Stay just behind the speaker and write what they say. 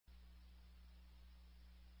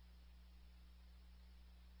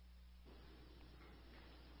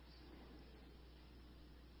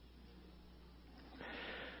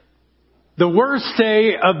The worst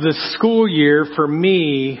day of the school year for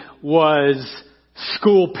me was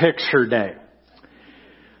school picture day.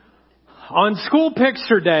 On school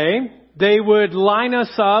picture day, they would line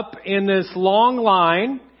us up in this long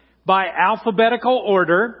line by alphabetical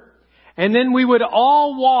order, and then we would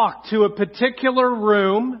all walk to a particular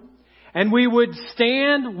room, and we would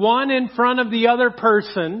stand one in front of the other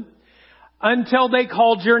person until they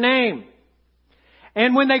called your name.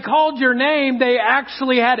 And when they called your name, they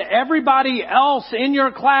actually had everybody else in your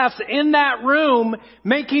class in that room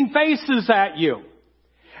making faces at you.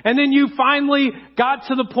 And then you finally got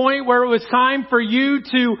to the point where it was time for you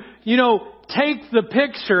to, take the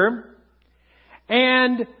picture.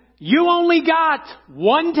 And you only got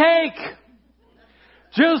one take.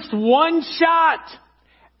 Just one shot.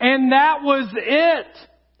 And that was it.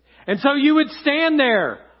 And so you would stand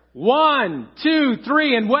there. 1, 2,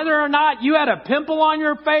 3, and whether or not you had a pimple on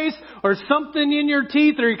your face or something in your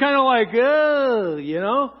teeth, or you're kind of like,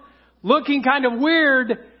 looking kind of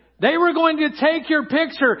weird, they were going to take your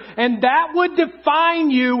picture, and that would define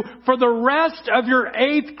you for the rest of your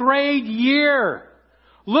 8th grade year.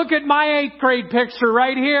 Look at my 8th grade picture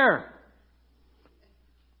right here.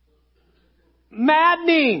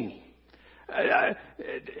 Maddening.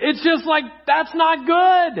 It's just like, that's not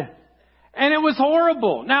good. And it was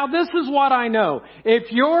horrible. Now, this is what I know.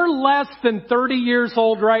 If you're less than 30 years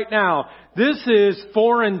old right now, this is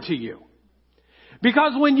foreign to you.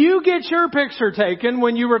 Because when you get your picture taken,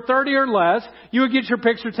 when you were 30 or less, you would get your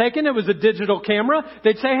picture taken. It was a digital camera.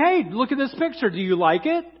 They'd say, hey, look at this picture. Do you like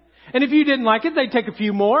it? And if you didn't like it, they'd take a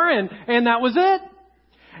few more, and that was it.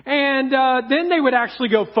 And then they would actually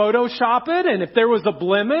go Photoshop it, and if there was a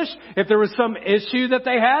blemish, if there was some issue that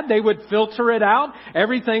they had, they would filter it out.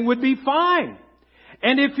 Everything would be fine.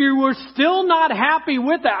 And if you were still not happy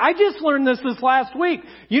with that, I just learned this last week.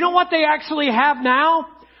 You know what they actually have now?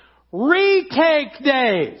 Retake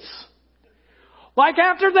days. Like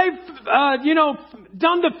after they've,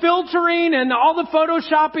 done the filtering and all the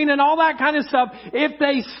Photoshopping and all that kind of stuff, if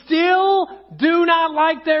they still do not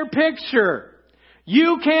like their picture,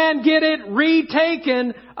 you can get it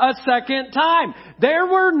retaken a second time. There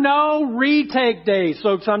were no retake days,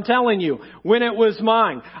 folks, I'm telling you, when it was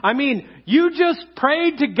mine. I mean, you just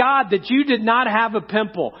prayed to God that you did not have a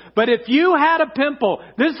pimple. But if you had a pimple,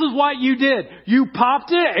 this is what you did. You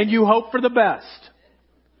popped it and you hoped for the best.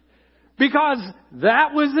 Because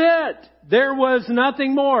that was it. There was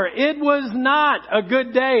nothing more. It was not a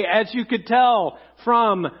good day, as you could tell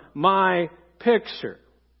from my picture.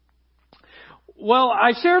 Well,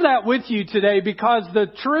 I share that with you today because the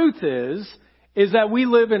truth is that we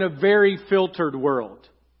live in a very filtered world.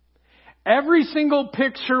 Every single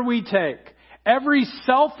picture we take, every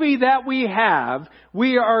selfie that we have,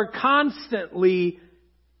 we are constantly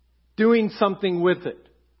doing something with it.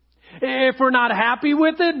 If we're not happy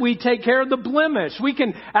with it, we take care of the blemish. We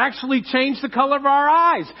can actually change the color of our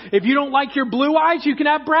eyes. If you don't like your blue eyes, you can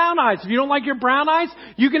have brown eyes. If you don't like your brown eyes,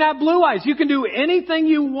 you can have blue eyes. You can do anything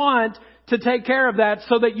you want to take care of that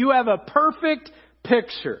so that you have a perfect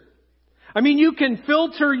picture. I mean, you can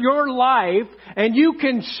filter your life and you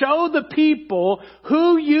can show the people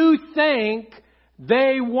who you think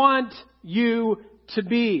they want you to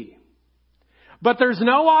be. But there's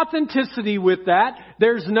no authenticity with that.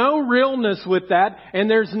 There's no realness with that. And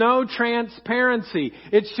there's no transparency.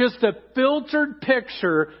 It's just a filtered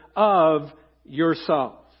picture of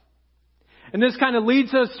yourself. And this kind of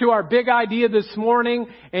leads us to our big idea this morning.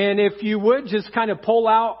 And if you would just kind of pull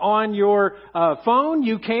out on your phone,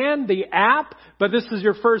 you can, the app. But this is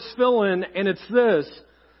your first fill-in, and it's this.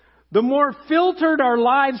 The more filtered our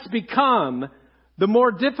lives become, the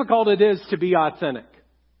more difficult it is to be authentic.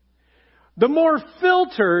 The more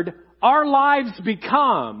filtered our lives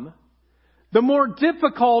become, the more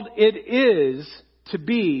difficult it is to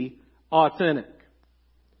be authentic.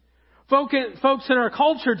 Folks in our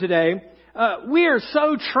culture today, we are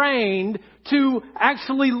so trained to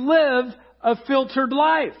actually live a filtered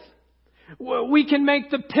life. We can make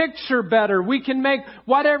the picture better. We can make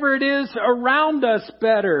whatever it is around us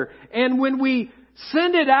better. And when we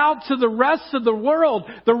send it out to the rest of the world,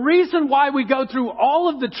 the reason why we go through all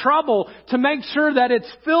of the trouble to make sure that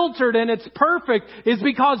it's filtered and it's perfect is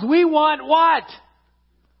because we want what?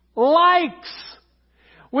 Likes.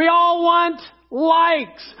 We all want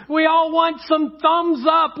likes. We all want some thumbs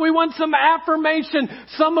up. We want some affirmation,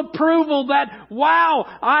 some approval that, wow,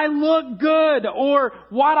 I look good, or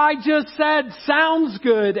what I just said sounds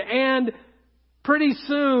good. And pretty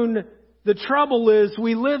soon, the trouble is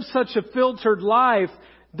we live such a filtered life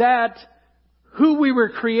that who we were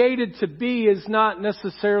created to be is not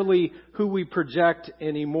necessarily who we project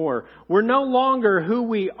anymore. We're no longer who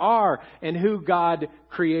we are and who God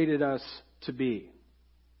created us to be.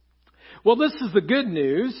 Well, this is the good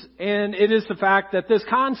news, and it is the fact that this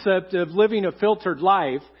concept of living a filtered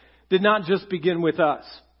life did not just begin with us.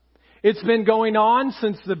 It's been going on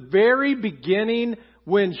since the very beginning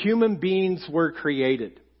when human beings were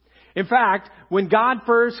created. In fact, when God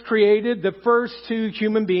first created the first two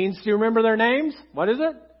human beings, do you remember their names? What is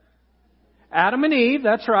it? Adam and Eve,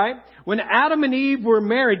 that's right. When Adam and Eve were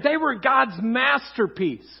married, they were God's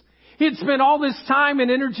masterpiece. He had spent all this time and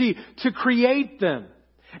energy to create them.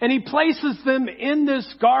 And He places them in this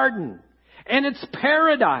garden. And it's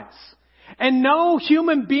paradise. And no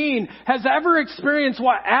human being has ever experienced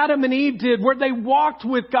what Adam and Eve did, where they walked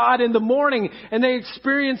with God in the morning and they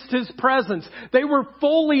experienced His presence. They were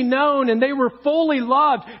fully known and they were fully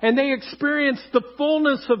loved and they experienced the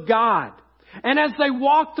fullness of God. And as they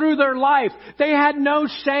walked through their life, they had no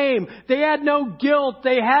shame. They had no guilt.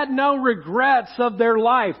 They had no regrets of their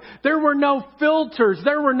life. There were no filters.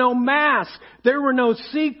 There were no masks. There were no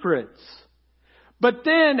secrets. But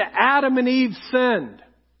then Adam and Eve sinned.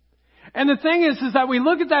 And the thing is that we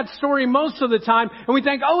look at that story most of the time and we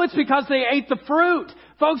think, oh, it's because they ate the fruit.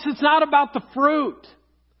 Folks, it's not about the fruit.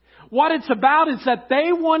 What it's about is that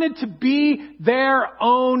they wanted to be their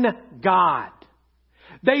own God.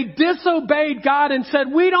 They disobeyed God and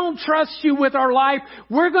said, we don't trust you with our life.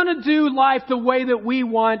 We're going to do life the way that we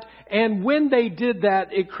want. And when they did that,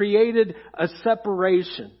 it created a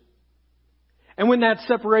separation. And when that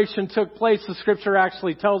separation took place, the scripture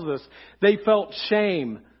actually tells us they felt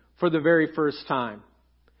shame for the very first time.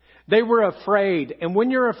 They were afraid. And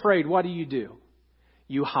when you're afraid, what do?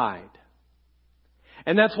 You hide.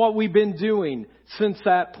 And that's what we've been doing since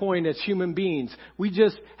that point as human beings. We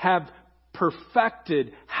just have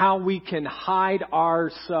perfected how we can hide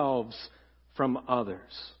ourselves from others.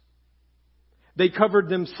 They covered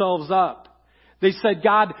themselves up. They said,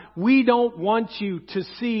 God, we don't want you to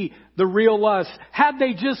see the real us. Had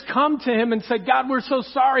they just come to Him and said, God, we're so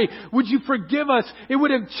sorry. Would you forgive us? It would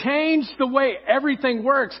have changed the way everything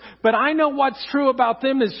works. But I know what's true about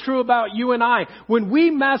them is true about you and I. When we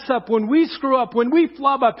mess up, when we screw up, when we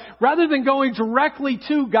flub up, rather than going directly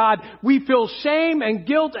to God, we feel shame and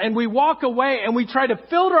guilt and we walk away and we try to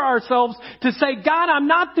filter ourselves to say, God, I'm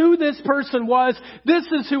not who this person was. This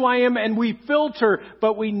is who I am. And we filter,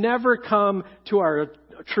 but we never come to our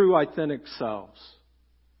true authentic selves.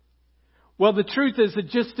 Well, the truth is it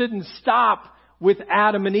just didn't stop with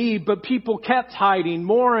Adam and Eve, but people kept hiding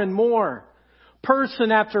more and more,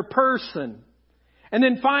 person after person. And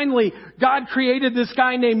then finally, God created this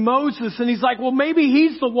guy named Moses, and He's like, well, maybe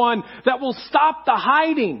he's the one that will stop the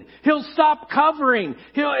hiding. He'll stop covering.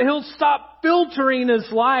 He'll stop filtering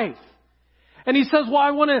his life. And He says, well,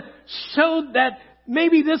 I want to show that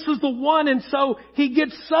maybe this is the one. And so He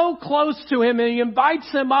gets so close to him and He invites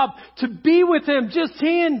him up to be with him, just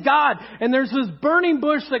he and God. And there's this burning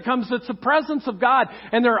bush that comes. It's the presence of God.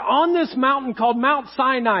 And they're on this mountain called Mount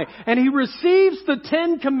Sinai. And he receives the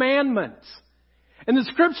 10 Commandments. And the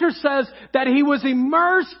scripture says that he was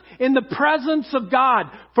immersed in the presence of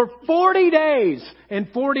God for 40 days and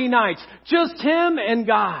 40 nights. Just him and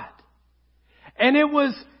God. And it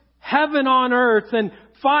was heaven on earth. And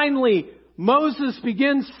finally, Moses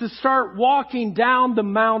begins to start walking down the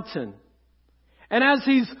mountain. And as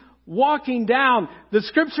he's walking down, the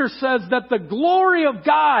scripture says that the glory of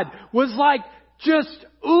God was like just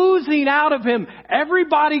oozing out of him.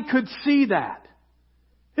 Everybody could see that.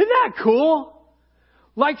 Isn't that cool?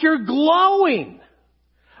 Like you're glowing.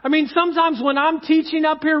 I mean, sometimes when I'm teaching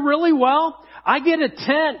up here really well, I get a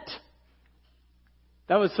tent.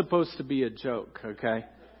 That was supposed to be a joke, okay?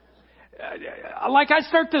 Like I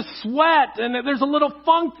start to sweat and there's a little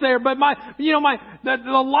funk there, but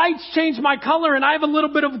the lights change my color and I have a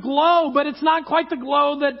little bit of glow, but it's not quite the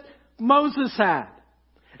glow that Moses had.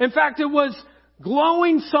 In fact, it was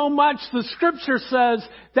glowing so much, the scripture says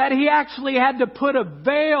that he actually had to put a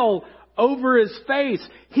veil over his face.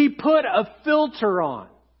 He put a filter on.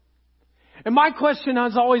 And my question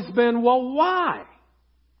has always been, well, why?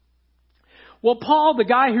 Well, Paul, the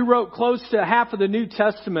guy who wrote close to half of the New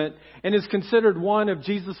Testament and is considered one of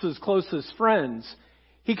Jesus' closest friends,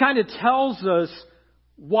 he kind of tells us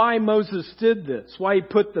why Moses did this, why he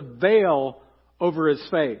put the veil over his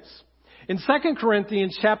face. In 2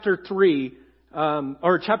 Corinthians chapter 3,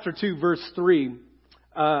 or chapter 2, verse 3,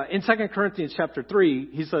 in 2 Corinthians chapter 3,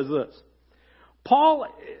 he says this. Paul,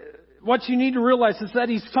 what you need to realize is that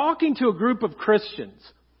he's talking to a group of Christians.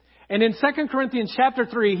 And in 2 Corinthians chapter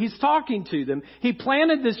 3, he's talking to them. He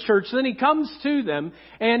planted this church, then he comes to them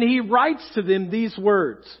and he writes to them these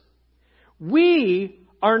words. We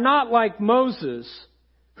are not like Moses,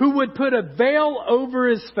 who would put a veil over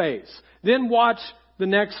his face. Then watch the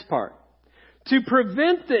next part. To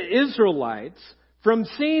prevent the Israelites from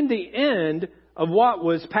seeing the end of what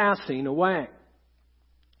was passing away.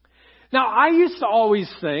 Now, I used to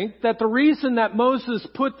always think that the reason that Moses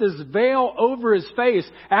put this veil over his face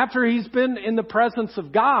after he's been in the presence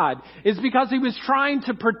of God is because he was trying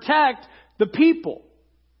to protect the people.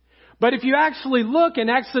 But if you actually look in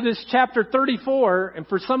Exodus chapter 34, and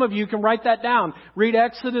for some of you can write that down, read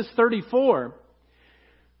Exodus 34,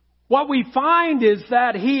 what we find is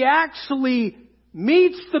that he actually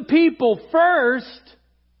meets the people first,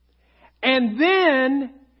 and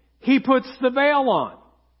then he puts the veil on.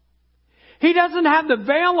 He doesn't have the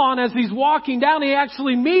veil on as he's walking down. He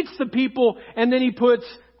actually meets the people and then he puts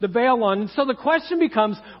the veil on. And so the question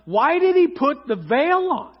becomes, why did he put the veil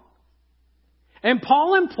on? And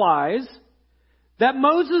Paul implies that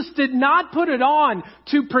Moses did not put it on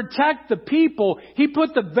to protect the people. He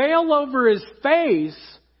put the veil over his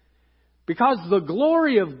face because the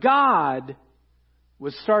glory of God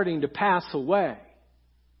was starting to pass away.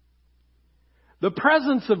 The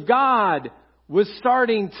presence of God was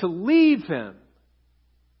starting to leave him.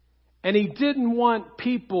 And he didn't want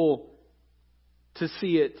people to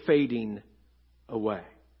see it fading away.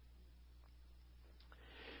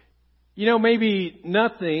 You know, maybe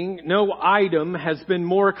no item has been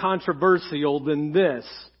more controversial than this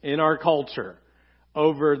in our culture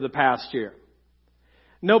over the past year.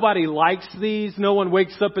 Nobody likes these. No one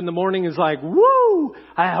wakes up in the morning and is like, woo,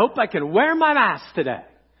 I hope I can wear my mask today.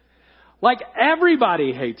 Like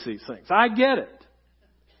everybody hates these things. I get it.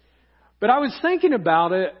 But I was thinking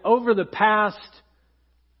about it over the past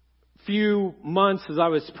few months as I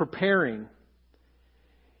was preparing.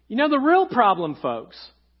 You know, the real problem, folks,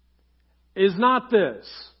 is not this.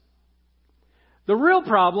 The real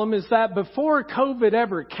problem is that before COVID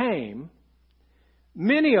ever came,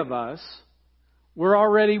 many of us were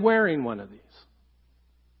already wearing one of these.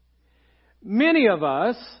 Many of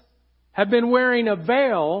us have been wearing a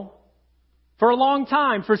veil for a long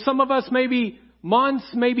time. For some of us, maybe months,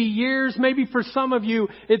 maybe years, maybe for some of you,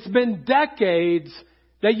 it's been decades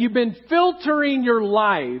that you've been filtering your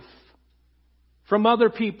life from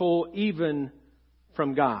other people, even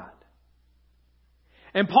from God.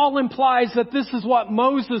 And Paul implies that this is what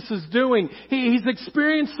Moses is doing. He's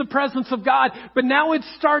experienced the presence of God, but now it's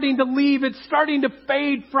starting to leave. It's starting to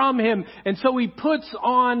fade from him. And so he puts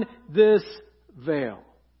on this veil.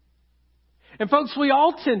 And folks, we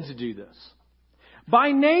all tend to do this.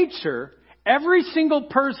 By nature, every single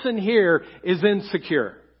person here is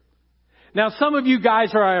insecure. Now, some of you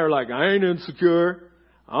guys are like, I ain't insecure.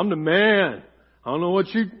 I'm the man. I don't know what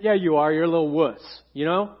yeah, you are. You're a little wuss, you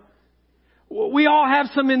know? We all have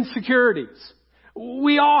some insecurities.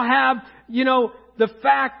 We all have, the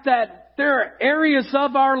fact that there are areas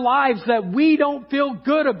of our lives that we don't feel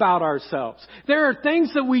good about ourselves. There are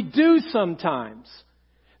things that we do sometimes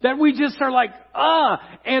that we just are like,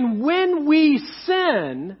 And when we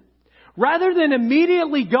sin, rather than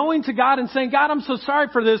immediately going to God and saying, God, I'm so sorry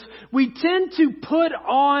for this, we tend to put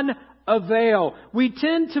on a veil. We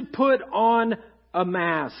tend to put on a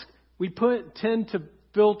mask. We tend to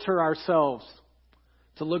filter ourselves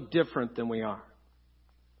to look different than we are.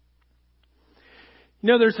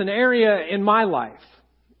 There's an area in my life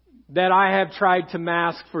that I have tried to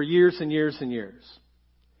mask for years and years and years.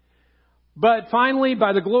 But finally,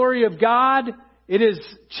 by the glory of God, it has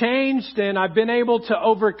changed and I've been able to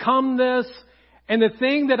overcome this. And the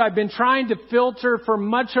thing that I've been trying to filter for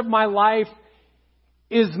much of my life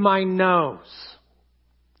is my nose.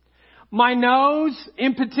 My nose,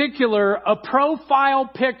 in particular, a profile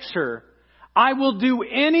picture. I will do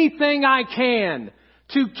anything I can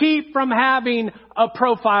to keep from having a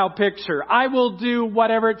profile picture. I will do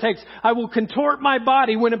whatever it takes. I will contort my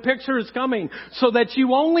body when a picture is coming so that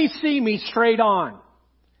you only see me straight on.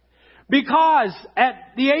 Because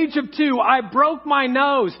at the age of 2, I broke my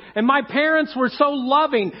nose and my parents were so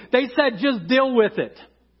loving. They said, just deal with it.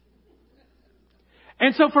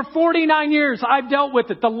 And so for 49 years, I've dealt with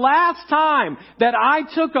it. The last time that I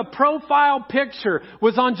took a profile picture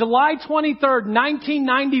was on July 23rd,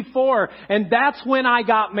 1994, and that's when I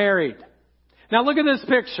got married. Now look at this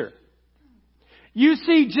picture. You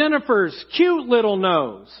see Jennifer's cute little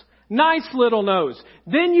nose, nice little nose.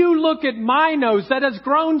 Then you look at my nose that has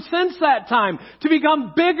grown since that time to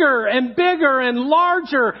become bigger and bigger and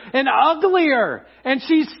larger and uglier, and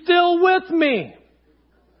she's still with me.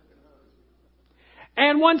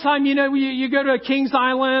 And one time, you go to a Kings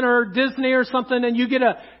Island or Disney or something and you get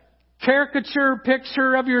a caricature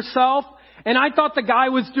picture of yourself. And I thought the guy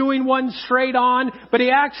was doing one straight on, but he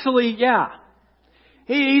actually,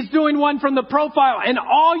 he's doing one from the profile and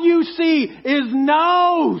all you see is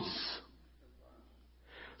nose.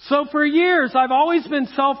 So for years, I've always been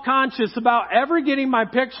self-conscious about ever getting my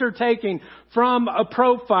picture taken from a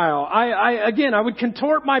profile. I would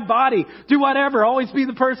contort my body, do whatever, always be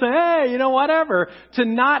the person, hey, whatever, to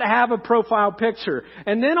not have a profile picture.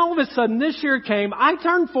 And then all of a sudden this year came, I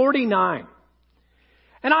turned 49.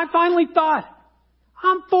 And I finally thought,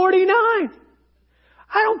 I'm 49. I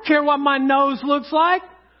don't care what my nose looks like.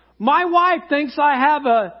 My wife thinks I have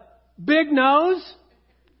a big nose.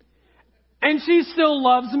 And she still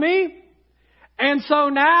loves me. And so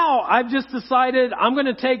now I've just decided I'm going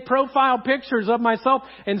to take profile pictures of myself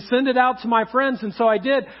and send it out to my friends. And so I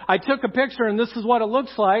did. I took a picture and this is what it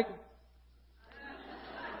looks like.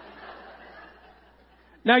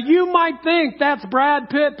 Now you might think that's Brad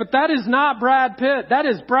Pitt, but that is not Brad Pitt. That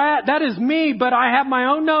is me, but I have my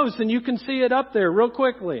own nose and you can see it up there real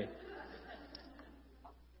quickly.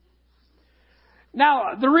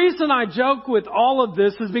 Now, the reason I joke with all of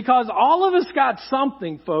this is because all of us got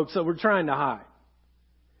something, folks, that we're trying to hide.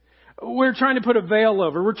 We're trying to put a veil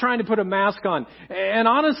over. We're trying to put a mask on. And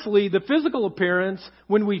honestly, the physical appearance,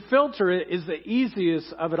 when we filter it, is the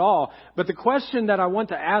easiest of it all. But the question that I want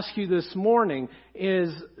to ask you this morning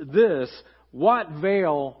is this: what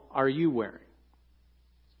veil are you wearing?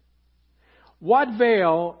 What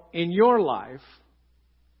veil in your life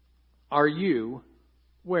are you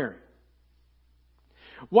wearing?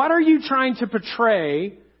 What are you trying to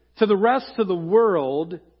portray to the rest of the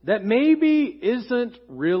world that maybe isn't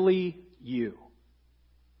really you?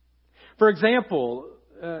 For example,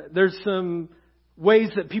 there's some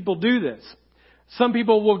ways that people do this. Some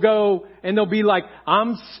people will go and they'll be like,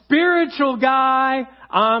 I'm spiritual guy,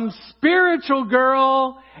 I'm spiritual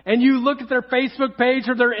girl. And you look at their Facebook page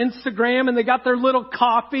or their Instagram and they got their little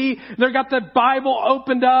coffee, they've got the Bible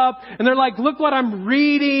opened up and they're like, look what I'm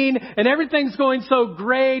reading and everything's going so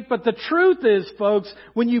great. But the truth is, folks,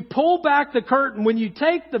 when you pull back the curtain, when you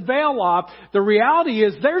take the veil off, the reality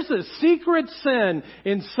is there's a secret sin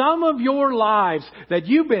in some of your lives that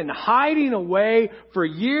you've been hiding away for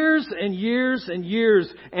years and years and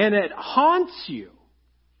years, and it haunts you.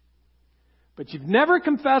 But you've never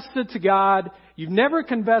confessed it to God. You've never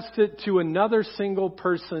confessed it to another single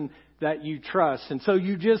person that you trust. And so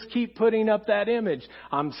you just keep putting up that image.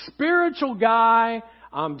 I'm spiritual guy.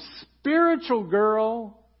 I'm spiritual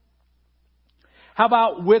girl. How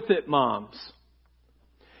about with it moms?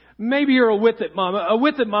 Maybe you're a with it mom. A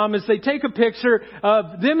with it mom is they take a picture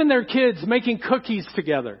of them and their kids making cookies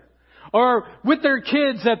together, or with their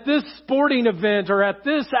kids at this sporting event or at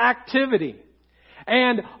this activity.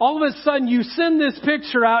 And all of a sudden you send this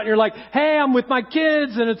picture out and you're like, hey, I'm with my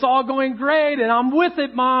kids and it's all going great and I'm with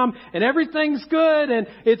it, mom, and everything's good and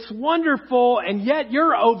it's wonderful, and yet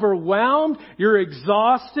you're overwhelmed, you're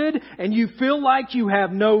exhausted, and you feel like you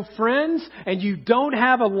have no friends and you don't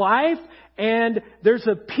have a life, and there's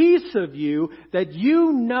a piece of you that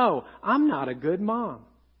I'm not a good mom.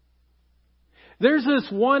 There's this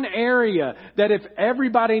one area that if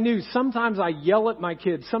everybody knew, sometimes I yell at my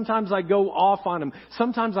kids, sometimes I go off on them,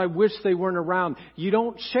 sometimes I wish they weren't around. You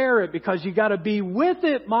don't share it because you got to be with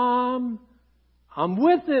it, mom. I'm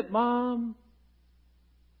with it, mom.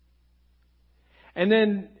 And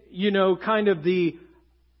then, kind of the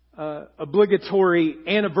obligatory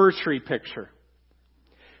anniversary picture.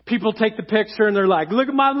 People take the picture and they're like, look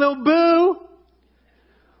at my little boo.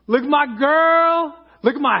 Look at my girl.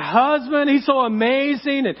 Look at my husband. He's so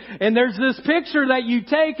amazing. And there's this picture that you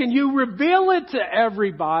take and you reveal it to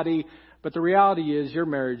everybody. But the reality is your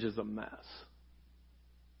marriage is a mess.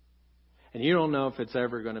 And you don't know if it's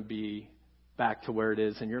ever going to be back to where it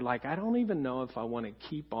is. And you're like, I don't even know if I want to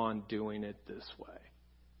keep on doing it this way.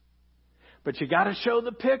 But you got to show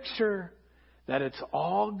the picture that it's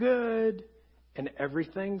all good and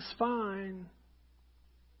everything's fine.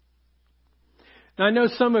 Now, I know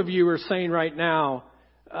some of you are saying right now,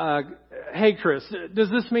 hey, Chris, does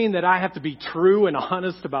this mean that I have to be true and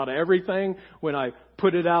honest about everything when I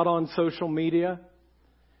put it out on social media?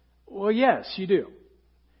 Well, yes, you do.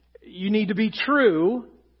 You need to be true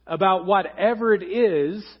about whatever it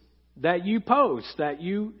is that you post, that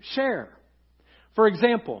you share. For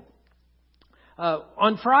example,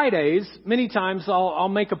 on Fridays, many times I'll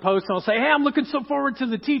make a post and I'll say, hey, I'm looking so forward to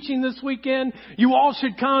the teaching this weekend. You all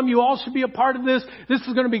should come. You all should be a part of this. This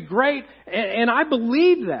is going to be great. And I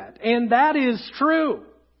believe that. And that is true.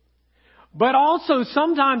 But also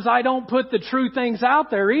sometimes I don't put the true things out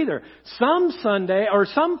there either. Some Sunday or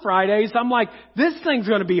some Fridays I'm like, this thing's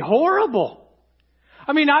going to be horrible.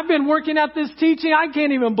 I mean, I've been working at this teaching. I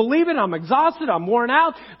can't even believe it. I'm exhausted. I'm worn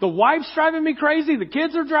out. The wife's driving me crazy. The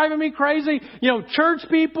kids are driving me crazy. Church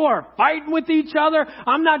people are fighting with each other.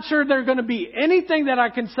 I'm not sure there's going to be anything that I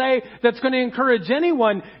can say that's going to encourage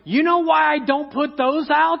anyone. You know why I don't put those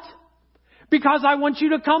out? Because I want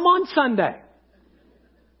you to come on Sunday.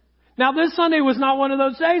 Now, this Sunday was not one of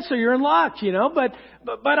those days, so you're in luck,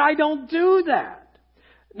 but I don't do that.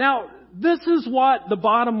 Now, this is what the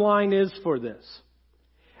bottom line is for this.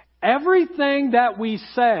 Everything that we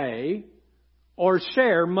say or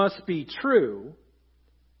share must be true,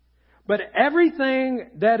 but everything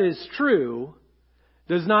that is true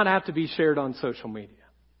does not have to be shared on social media.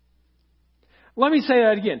 Let me say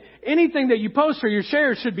that again. Anything that you post or you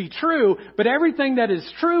share should be true, but everything that is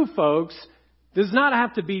true, folks, does not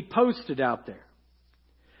have to be posted out there.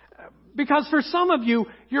 Because for some of you,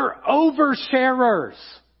 you're oversharers.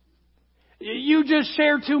 You just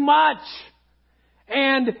share too much.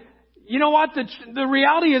 And you know what? The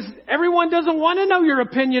reality is everyone doesn't want to know your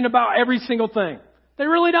opinion about every single thing. They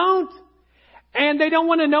really don't. And they don't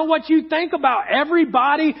want to know what you think about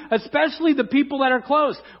everybody, especially the people that are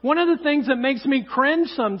close. One of the things that makes me cringe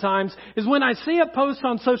sometimes is when I see a post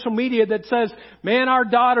on social media that says, man, our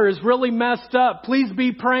daughter is really messed up. Please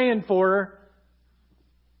be praying for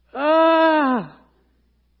her.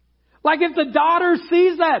 Like if the daughter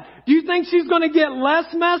sees that, do you think she's going to get less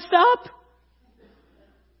messed up?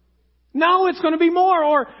 No, it's going to be more.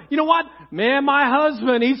 Or, you know what? Man, my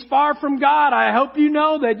husband, he's far from God. I hope you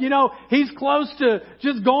know that, he's close to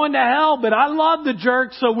just going to hell, but I love the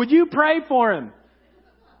jerk, so would you pray for him?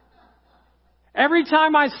 Every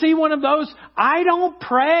time I see one of those, I don't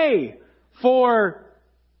pray for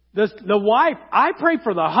the wife. I pray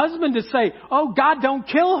for the husband to say, oh, God, don't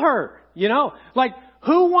kill her. Like,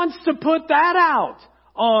 who wants to put that out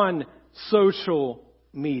on social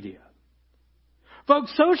media?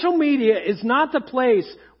 Folks, social media is not the place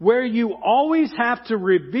where you always have to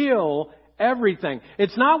reveal everything.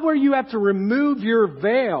 It's not where you have to remove your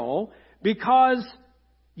veil because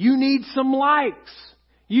you need some likes.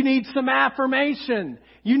 You need some affirmation.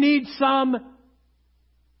 You need some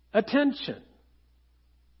attention.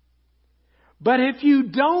 But if you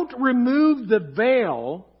don't remove the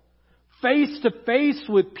veil face to face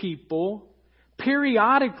with people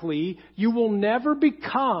periodically, you will never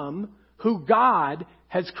become who God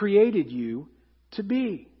has created you to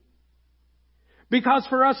be. Because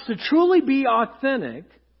for us to truly be authentic,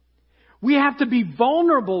 we have to be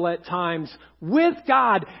vulnerable at times with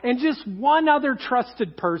God and just one other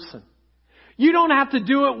trusted person. You don't have to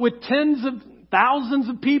do it with tens of thousands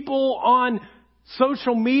of people on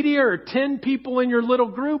social media or 10 people in your little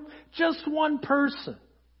group. Just one person.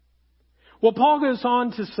 Well, Paul goes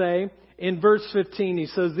on to say in verse 15, he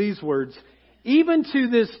says these words, even to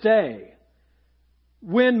this day,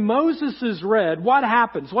 when Moses is read, what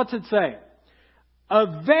happens? What's it say?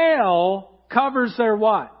 A veil covers their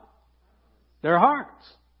what? Their hearts.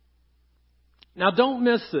 Now don't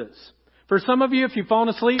miss this. For some of you, if you've fallen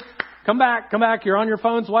asleep, come back. You're on your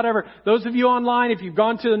phones, whatever. Those of you online, if you've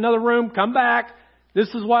gone to another room, come back. This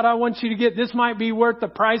is what I want you to get. This might be worth the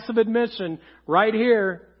price of admission right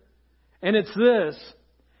here. And it's this.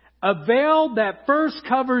 A veil that first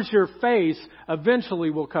covers your face eventually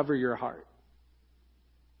will cover your heart.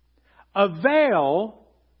 A veil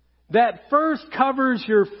that first covers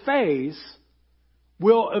your face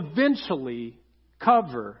will eventually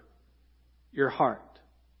cover your heart.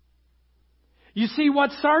 You see,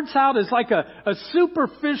 what starts out as like a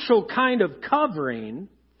superficial kind of covering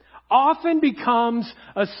often becomes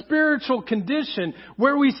a spiritual condition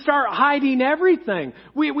where we start hiding everything.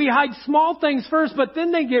 We hide small things first, but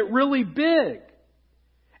then they get really big.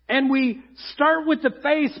 And we start with the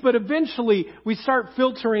face, but eventually we start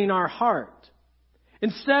filtering our heart.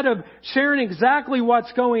 Instead of sharing exactly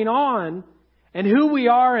what's going on and who we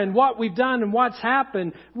are and what we've done and what's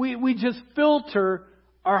happened, we just filter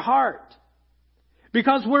our heart.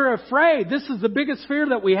 Because we're afraid. This is the biggest fear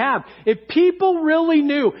that we have. If people really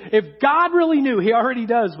knew, if God really knew, He already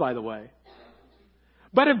does, by the way.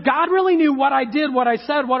 But if God really knew what I did, what I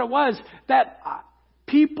said, what it was, that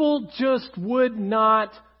people just would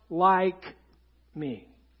not like me.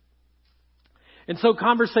 And so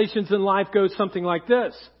conversations in life go something like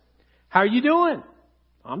this. How are you doing?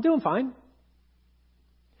 I'm doing fine.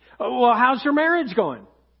 Oh, well, how's your marriage going?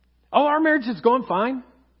 Oh, our marriage is going fine.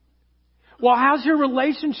 Well, how's your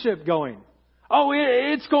relationship going? Oh,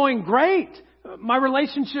 it's going great. My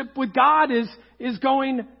relationship with God is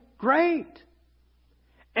going great.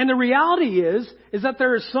 And the reality is that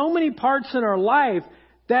there are so many parts in our life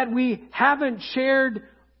that we haven't shared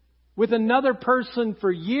with another person for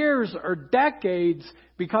years or decades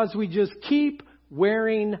because we just keep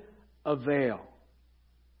wearing a veil.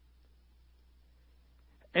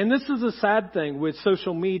 And this is a sad thing with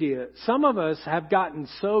social media. Some of us have gotten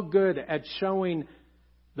so good at showing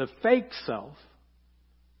the fake self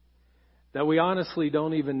that we honestly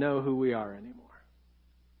don't even know who we are anymore.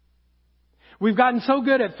 We've gotten so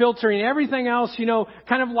good at filtering everything else,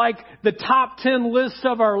 kind of like the top 10 list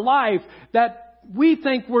of our life, that we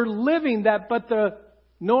think we're living that, but the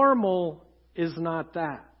normal is not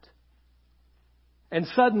that. And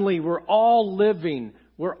suddenly we're all living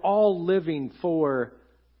for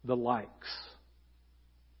the likes.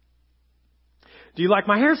 Do you like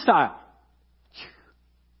my hairstyle?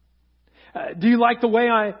 Do you like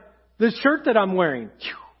the shirt that I'm wearing?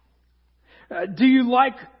 Do you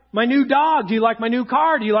like my new dog? Do you like my new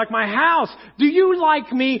car? Do you like my house? Do you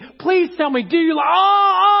like me? Please tell me, do you like...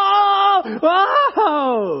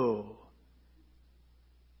 Oh!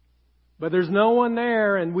 But there's no one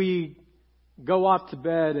there, and we go off to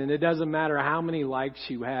bed, and it doesn't matter how many likes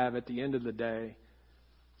you have at the end of the day.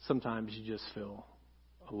 Sometimes you just feel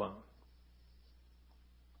alone.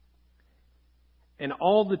 And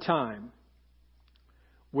all the time,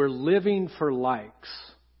 we're living for likes,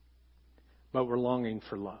 but we're longing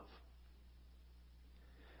for love.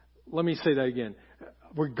 Let me say that again.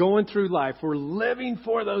 We're going through life. We're living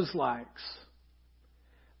for those likes.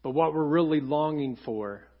 But what we're really longing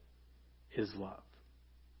for is love.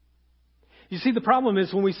 You see, the problem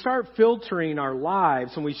is when we start filtering our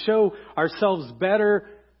lives and we show ourselves better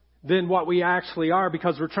than what we actually are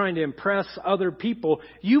because we're trying to impress other people,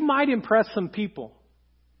 you might impress some people,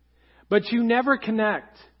 but you never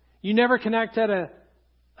connect. You never connect at a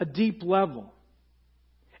deep level.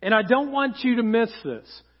 And I don't want you to miss this.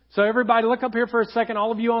 So everybody, look up here for a second.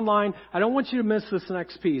 All of you online, I don't want you to miss this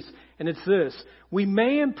next piece. And it's this. We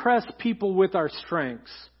may impress people with our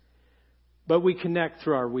strengths, but we connect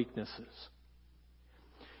through our weaknesses.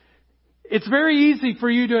 It's very easy for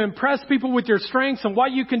you to impress people with your strengths and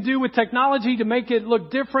what you can do with technology to make it look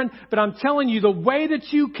different. But I'm telling you, the way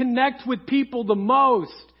that you connect with people the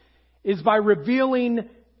most is by revealing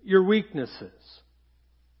your weaknesses.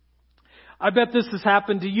 I bet this has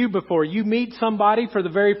happened to you before. You meet somebody for the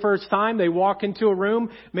very first time. They walk into a room.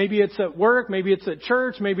 Maybe it's at work. Maybe it's at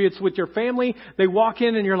church. Maybe it's with your family. They walk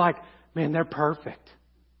in and you're like, man, they're perfect.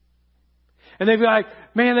 And they'd be like,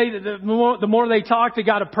 man, the more they talk, they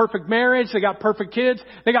got a perfect marriage. They got perfect kids.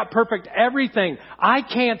 They got perfect everything. I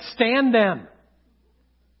can't stand them.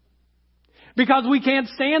 Because we can't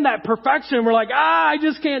stand that perfection. We're like, I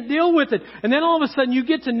just can't deal with it. And then all of a sudden you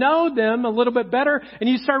get to know them a little bit better and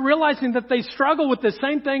you start realizing that they struggle with the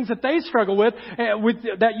same things that they struggle with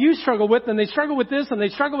that you struggle with, and they struggle with this and they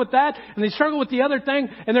struggle with that and they struggle with the other thing,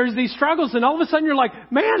 and there's these struggles, and all of a sudden you're like,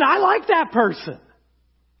 man, I like that person.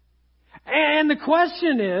 And the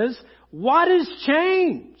question is, what has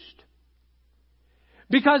changed?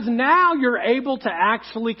 Because now you're able to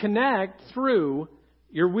actually connect through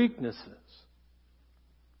your weaknesses.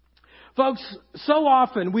 Folks, so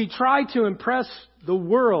often we try to impress the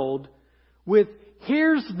world with,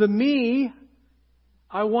 here's the me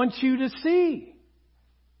I want you to see.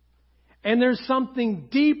 And there's something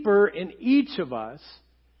deeper in each of us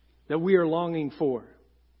that we are longing for.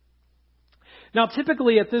 Now,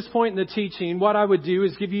 typically at this point in the teaching, what I would do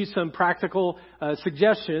is give you some practical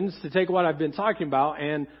suggestions to take what I've been talking about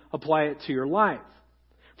and apply it to your life.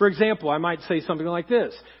 For example, I might say something like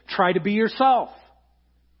this. Try to be yourself.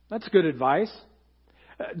 That's good advice.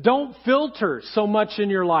 Don't filter so much in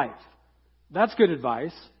your life. That's good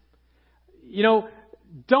advice.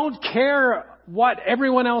 Don't care what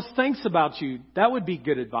everyone else thinks about you. That would be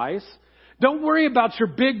good advice. Don't worry about your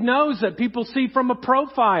big nose that people see from a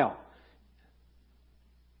profile.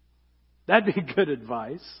 That'd be good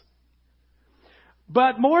advice.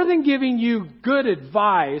 But more than giving you good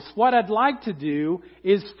advice, what I'd like to do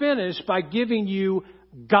is finish by giving you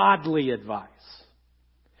godly advice.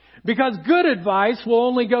 Because good advice will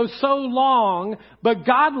only go so long, but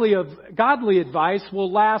godly advice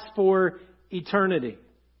will last for eternity.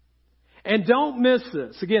 And don't miss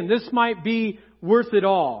this. Again, this might be worth it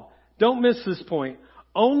all. Don't miss this point.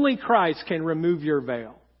 Only Christ can remove your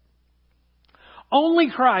veil.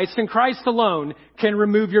 Only Christ and Christ alone can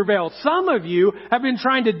remove your veil. Some of you have been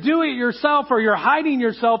trying to do it yourself, or you're hiding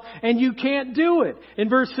yourself and you can't do it. In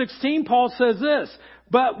verse 16, Paul says this,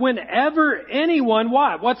 but whenever anyone,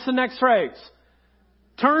 what? What's the next phrase?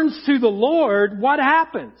 Turns to the Lord, what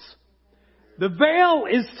happens? The veil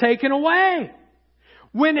is taken away.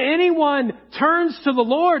 When anyone turns to the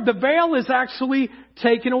Lord, the veil is actually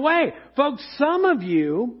taken away. Folks, some of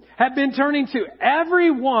you have been turning to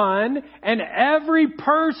everyone and every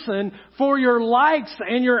person for your likes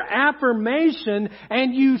and your affirmation,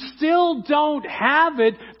 and you still don't have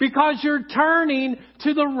it because you're turning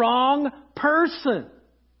to the wrong person.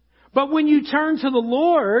 But when you turn to the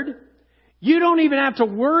Lord, you don't even have to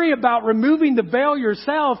worry about removing the veil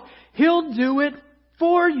yourself. He'll do it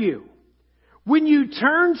for you. When you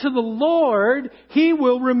turn to the Lord, He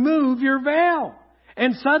will remove your veil.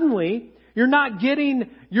 And suddenly, you're not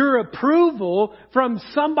getting your approval from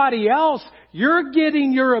somebody else. You're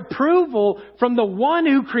getting your approval from the one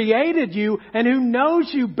who created you and who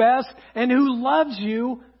knows you best and who loves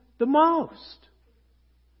you the most.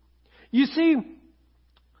 You see,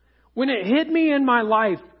 when it hit me in my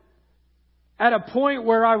life at a point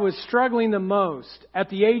where I was struggling the most at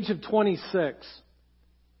the age of 26,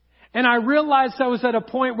 and I realized I was at a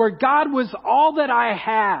point where God was all that I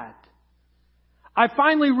had, I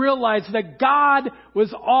finally realized that God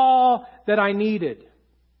was all that I needed.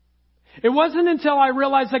 It wasn't until I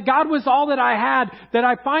realized that God was all that I had that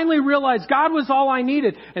I finally realized God was all I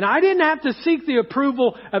needed. And I didn't have to seek the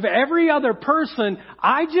approval of every other person.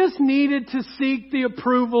 I just needed to seek the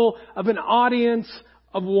approval of an audience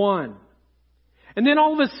of one. And then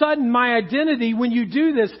all of a sudden, my identity, when you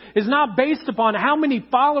do this, is not based upon how many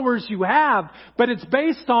followers you have, but it's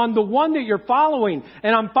based on the one that you're following.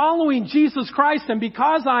 And I'm following Jesus Christ, and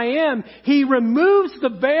because I am, He removes the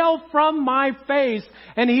veil from my face,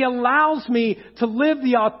 and He allows me to live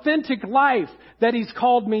the authentic life that He's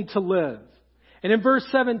called me to live. And in verse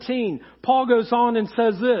 17, Paul goes on and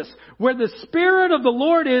says this, where the Spirit of the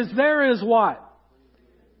Lord is, there is what?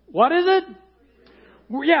 What is it?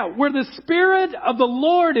 Yeah, where the Spirit of the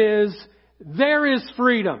Lord is, there is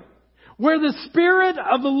freedom. Where the Spirit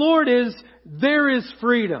of the Lord is, there is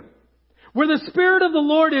freedom. Where the Spirit of the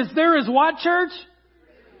Lord is, there is what, church?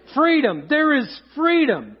 Freedom. There is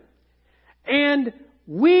freedom. And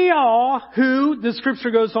we all who, the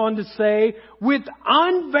Scripture goes on to say, with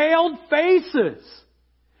unveiled faces.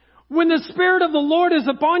 When the Spirit of the Lord is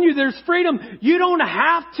upon you, there's freedom. You don't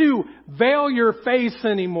have to veil your face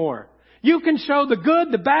anymore. You can show the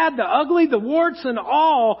good, the bad, the ugly, the warts and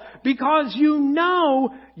all because you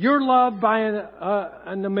know you're loved by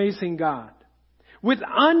an amazing God. With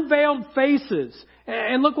unveiled faces.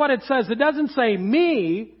 And look what it says. It doesn't say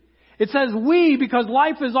me. It says we, because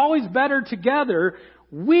life is always better together.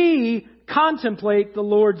 We contemplate the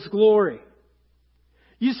Lord's glory.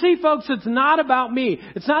 You see, folks, it's not about me.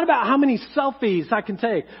 It's not about how many selfies I can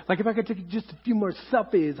take. Like if I could take just a few more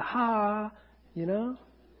selfies, you know?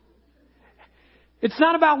 It's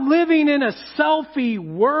not about living in a selfie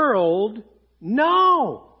world.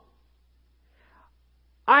 No.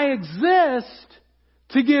 I exist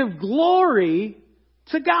to give glory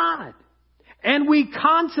to God. And we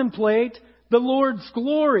contemplate the Lord's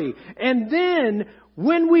glory. And then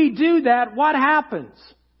when we do that, what happens?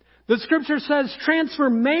 The Scripture says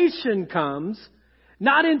transformation comes,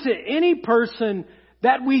 not into any person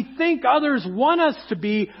that we think others want us to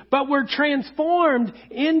be, but we're transformed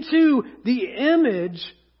into the image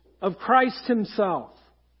of Christ Himself.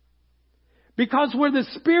 Because where the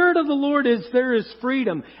Spirit of the Lord is, there is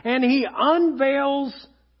freedom. And He unveils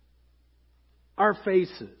our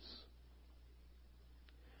faces.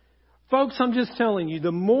 Folks, I'm just telling you,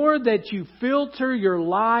 the more that you filter your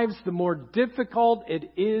lives, the more difficult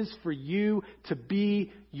it is for you to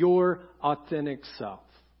be your authentic self.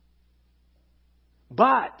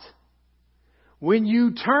 But when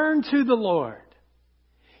you turn to the Lord,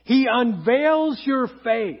 He unveils your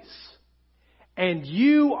face and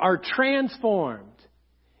you are transformed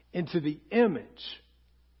into the image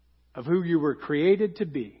of who you were created to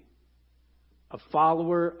be, a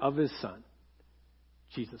follower of His Son,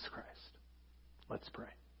 Jesus Christ. Let's pray.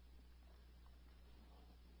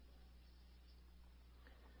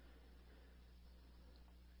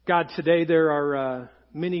 God, today there are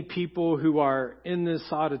many people who are in this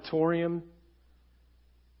auditorium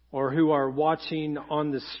or who are watching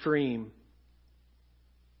on the stream.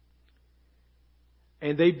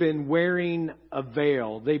 And they've been wearing a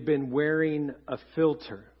veil. They've been wearing a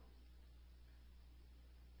filter.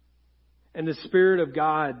 And the Spirit of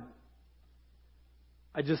God,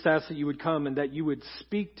 I just ask that you would come and that you would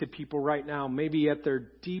speak to people right now, maybe at their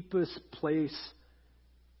deepest place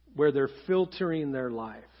where they're filtering their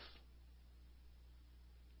life.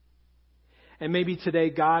 And maybe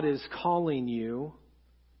today God is calling you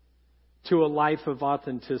to a life of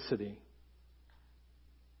authenticity.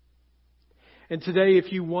 And today,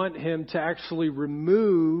 if you want Him to actually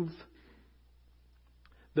remove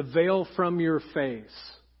the veil from your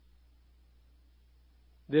face,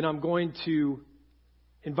 then I'm going to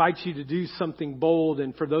invite you to do something bold.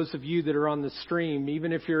 And for those of you that are on the stream,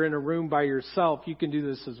 even if you're in a room by yourself, you can do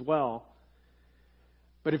this as well.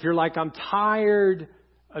 But if you're like, I'm tired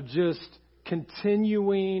of just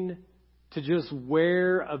continuing to just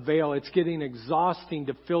wear a veil, it's getting exhausting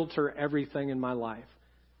to filter everything in my life.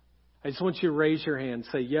 I just want you to raise your hand and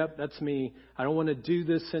say, yep, that's me. I don't want to do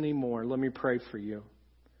this anymore. Let me pray for you.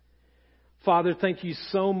 Father, thank you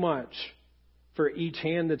so much for each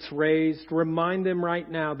hand that's raised. Remind them right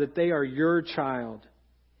now that they are your child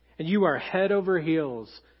and you are head over heels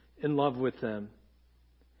in love with them.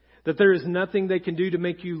 That there is nothing they can do to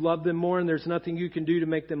make you love them more, and there's nothing you can do to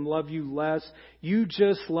make them love you less. You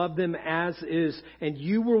just love them as is, and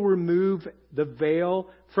you will remove the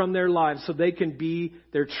veil from their lives so they can be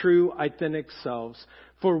their true, authentic selves.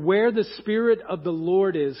 For where the Spirit of the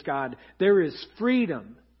Lord is, God, there is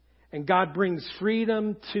freedom. And God brings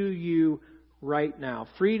freedom to you right now.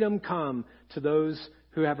 Freedom come to those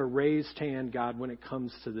who have a raised hand, God, when it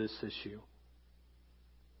comes to this issue.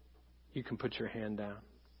 You can put your hand down.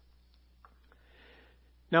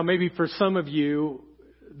 Now, maybe for some of you,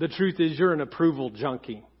 the truth is you're an approval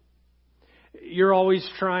junkie. You're always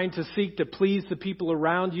trying to seek to please the people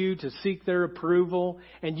around you, to seek their approval.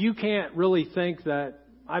 And you can't really think that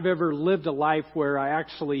I've ever lived a life where I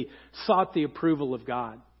actually sought the approval of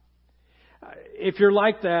God. If you're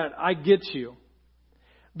like that, I get you.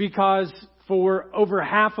 Because for over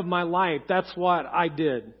half of my life, that's what I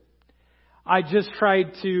did. I just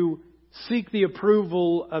tried to seek the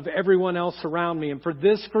approval of everyone else around me. And for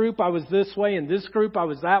this group, I was this way. And this group, I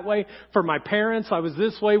was that way. For my parents, I was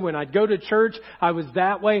this way. When I'd go to church, I was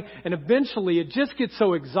that way. And eventually, it just gets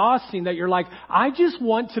so exhausting that you're like, I just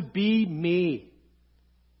want to be me.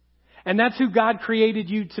 And that's who God created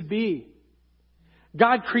you to be.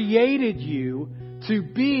 God created you to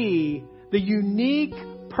be the unique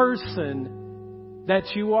person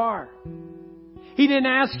that you are. He didn't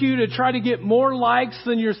ask you to try to get more likes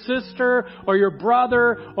than your sister or your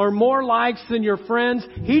brother or more likes than your friends.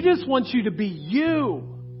 He just wants you to be you.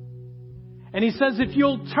 And He says, if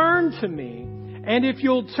you'll turn to me and if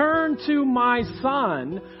you'll turn to my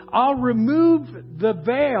Son, I'll remove the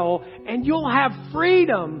veil and you'll have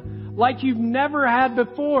freedom like you've never had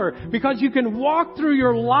before, because you can walk through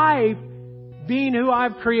your life being who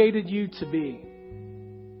I've created you to be.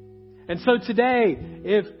 And so today,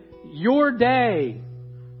 if your day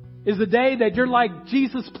is the day that you're like,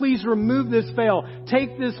 Jesus, please remove this veil.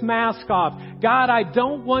 Take this mask off. God, I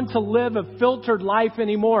don't want to live a filtered life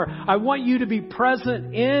anymore. I want you to be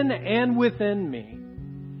present in and within me.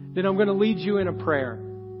 Then I'm going to lead you in a prayer.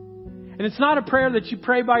 And it's not a prayer that you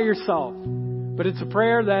pray by yourself, but it's a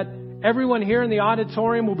prayer that everyone here in the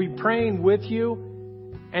auditorium will be praying with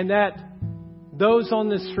you, and that those on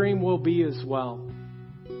the stream will be as well.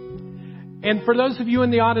 And for those of you in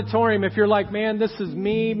the auditorium, if you're like, man, this is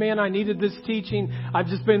me, man, I needed this teaching. I've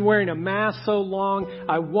just been wearing a mask so long.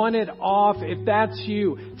 I want it off. If that's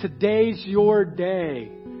you, today's your day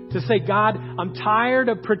to say, God, I'm tired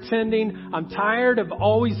of pretending. I'm tired of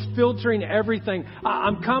always filtering everything.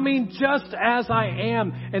 I'm coming just as I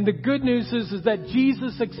am. And the good news is that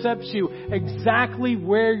Jesus accepts you exactly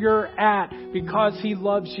where you're at because He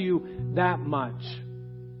loves you that much.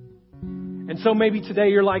 And so maybe today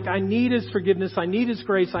you're like, I need His forgiveness. I need His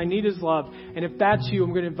grace. I need His love. And if that's you, I'm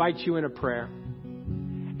going to invite you in a prayer.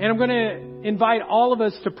 And I'm going to invite all of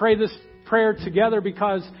us to pray this prayer together,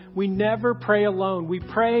 because we never pray alone. We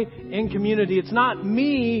pray in community. It's not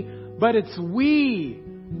me, but it's we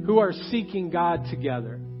who are seeking God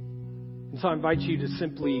together. And so I invite you to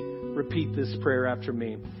simply repeat this prayer after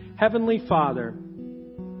me. Heavenly Father,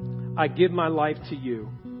 I give my life to you.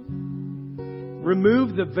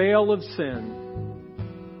 Remove the veil of sin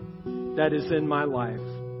that is in my life.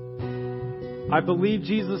 I believe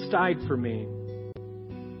Jesus died for me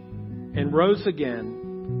and rose again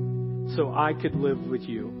so I could live with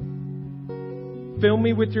you. Fill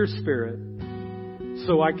me with your Spirit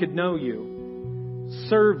so I could know you,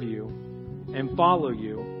 serve you, and follow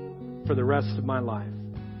you for the rest of my life.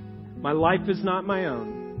 My life is not my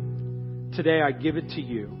own. Today I give it to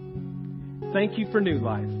you. Thank you for new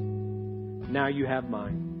life. Now you have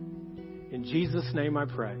mine. In Jesus' name I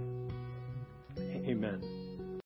pray. Amen.